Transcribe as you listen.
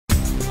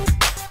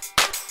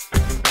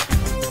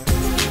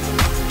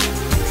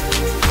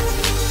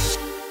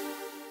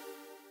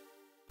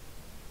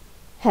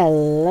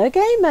Hello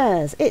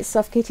gamers, it's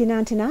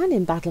SoftKitty99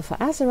 in Battle for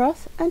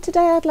Azeroth, and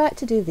today I'd like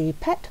to do the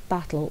Pet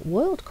Battle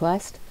World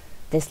Quest.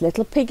 This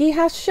little piggy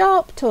has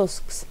sharp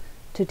tusks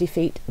to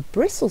defeat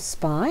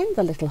Bristlespine,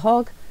 the little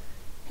hog,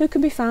 who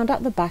can be found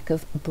at the back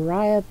of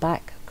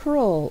Briarback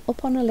Crawl,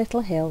 up on a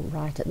little hill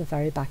right at the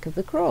very back of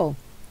the crawl.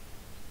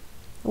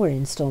 We're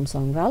in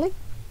Stormsong Valley,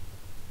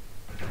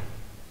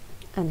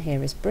 and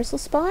here is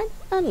Bristlespine,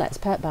 and let's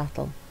pet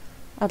battle.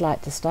 I'd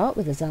like to start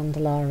with a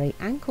Zandalari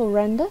ankle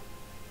render.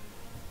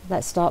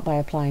 Let's start by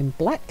applying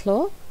Black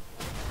Claw.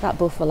 That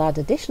buff will add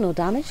additional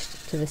damage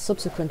to the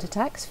subsequent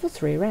attacks for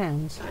 3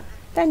 rounds.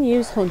 Then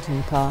use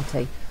Hunting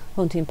Party.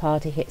 Hunting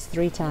Party hits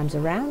 3 times a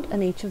round,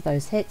 and each of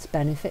those hits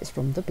benefits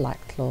from the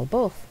Black Claw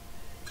buff.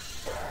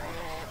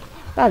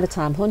 By the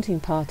time Hunting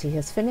Party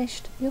has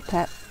finished, your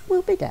pet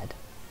will be dead.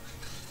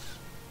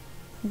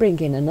 Bring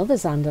in another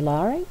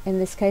Zandalari. In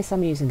this case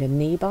I'm using a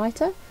Knee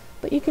Biter,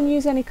 but you can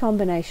use any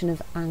combination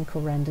of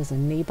ankle renders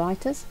and knee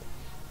biters.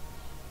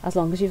 As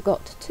long as you've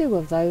got 2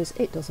 of those,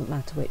 it doesn't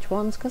matter which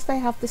ones, because they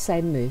have the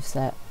same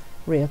moveset.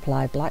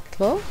 Reapply Black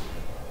Claw,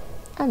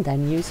 and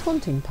then use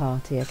Hunting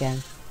Party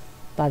again.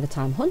 By the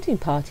time Hunting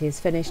Party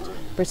is finished,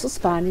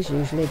 Bristlespine is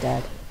usually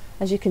dead.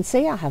 As you can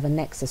see, I have a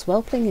Nexus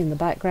Whelpling in the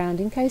background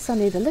in case I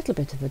need a little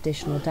bit of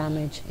additional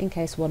damage, in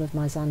case one of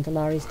my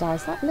Zandalaris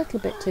dies that little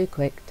bit too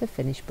quick to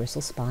finish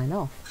Bristlespine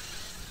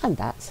off. And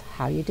that's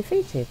how you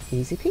defeat it,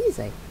 easy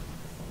peasy.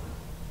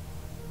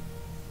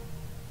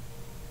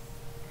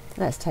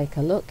 Let's take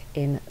a look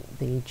in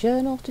the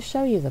journal to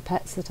show you the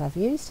pets that I've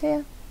used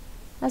here.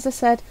 As I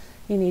said,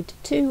 you need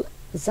 2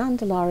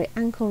 Zandalari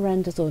ankle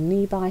renders or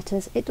knee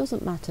biters. It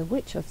doesn't matter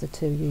which of the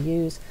 2 you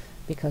use,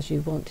 because you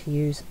want to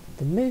use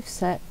the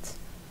moveset,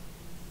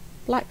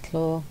 Black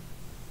Claw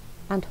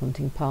and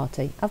Hunting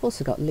Party. I've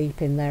also got Leap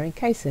in there in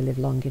case they live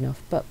long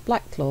enough, but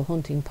Black Claw,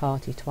 Hunting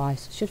Party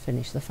twice should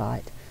finish the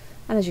fight.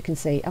 And as you can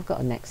see, I've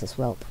got a Nexus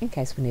Whelp in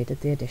case we needed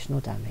the additional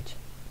damage.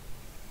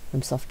 From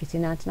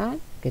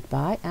SoftKitty99,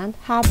 goodbye and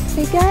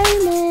happy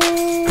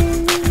gaming!